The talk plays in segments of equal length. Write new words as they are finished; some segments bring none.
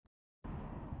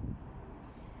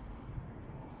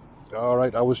All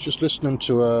right, I was just listening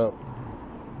to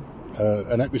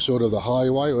an episode of The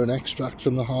Highwire, or an extract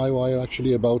from The Highwire,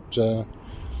 actually, about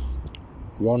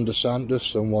Ron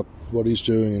DeSantis and what he's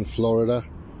doing in Florida.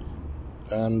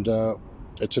 And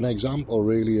it's an example,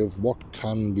 really, of what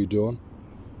can be done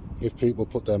if people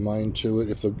put their mind to it,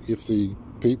 if the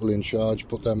people in charge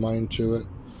put their mind to it,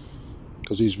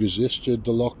 because he's resisted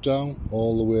the lockdown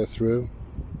all the way through.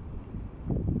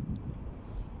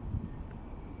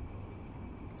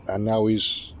 And now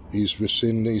he's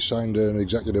signed an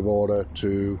executive order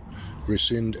to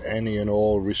rescind any and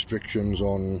all restrictions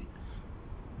on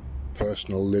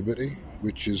personal liberty,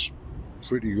 which is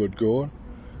pretty good going.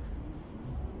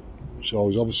 So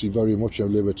he's obviously very much a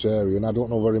libertarian. I don't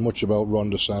know very much about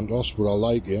Ron DeSantis, but I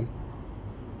like him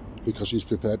because he's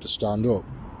prepared to stand up,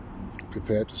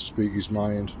 prepared to speak his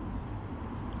mind.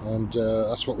 And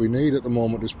that's what we need at the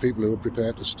moment, is people who are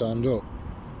prepared to stand up.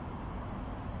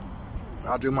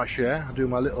 I do my share, I do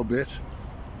my little bit.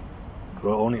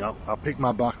 But I pick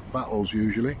my battles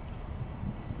usually.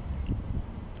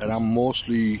 And I'm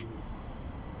mostly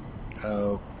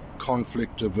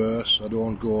conflict averse. I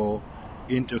don't go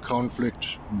into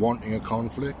conflict wanting a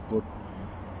conflict, but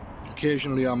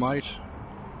occasionally I might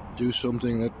do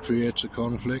something that creates a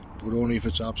conflict, but only if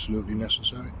it's absolutely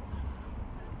necessary.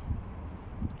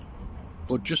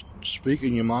 But just speak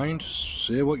in your mind,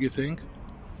 say what you think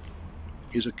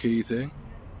is a key thing.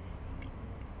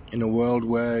 In a world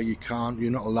where you're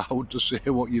not allowed to say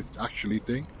what you actually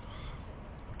think.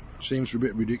 It seems a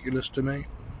bit ridiculous to me.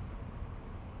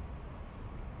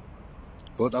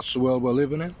 But that's the world we're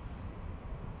living in.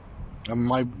 And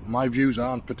my views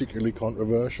aren't particularly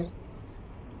controversial.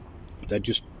 They're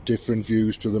just different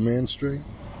views to the mainstream.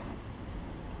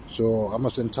 So I'm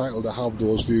as entitled to have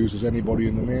those views as anybody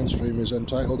in the mainstream is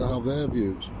entitled to have their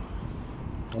views.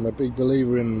 I'm a big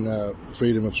believer in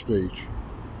freedom of speech.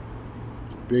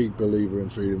 Big believer in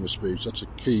freedom of speech. That's a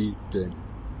key thing.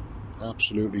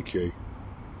 Absolutely key.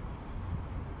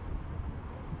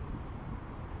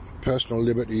 Personal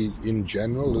liberty in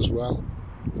general as well,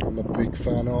 I'm a big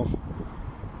fan of.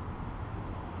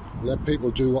 Let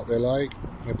people do what they like.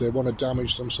 If they want to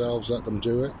damage themselves, let them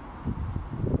do it.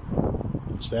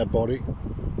 It's their body.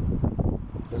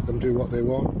 Let them do what they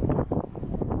want.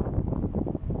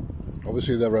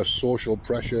 Obviously there are social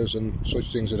pressures and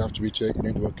such things that have to be taken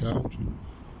into account.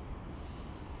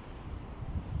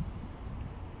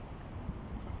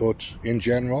 But in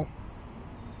general,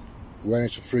 when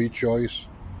it's a free choice,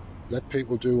 let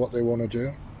people do what they want to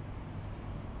do.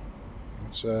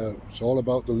 It's all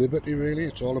about the liberty, really.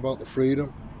 It's all about the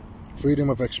freedom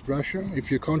of expression.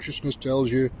 If your consciousness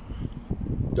tells you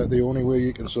that the only way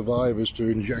you can survive is to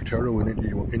inject heroin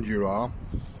into your arm,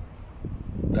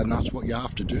 then that's what you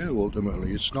have to do.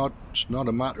 Ultimately, it's not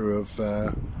a matter of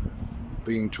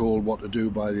being told what to do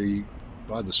by the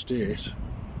state.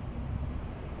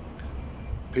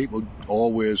 People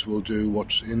always will do what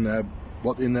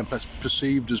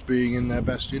perceived as being in their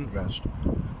best interest.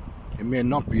 It may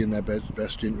not be in their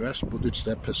best interest, but it's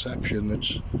their perception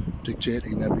that's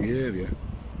dictating their behaviour.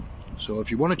 So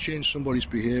if you want to change somebody's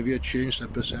behaviour, change their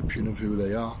perception of who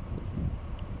they are,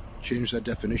 change their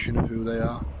definition of who they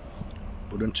are.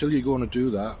 But until you're going to do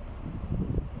that,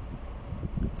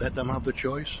 let them have the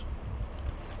choice.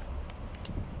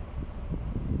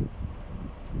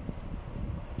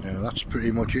 Yeah, that's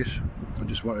pretty much it. I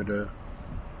just wanted to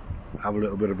have a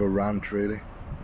little bit of a rant, really.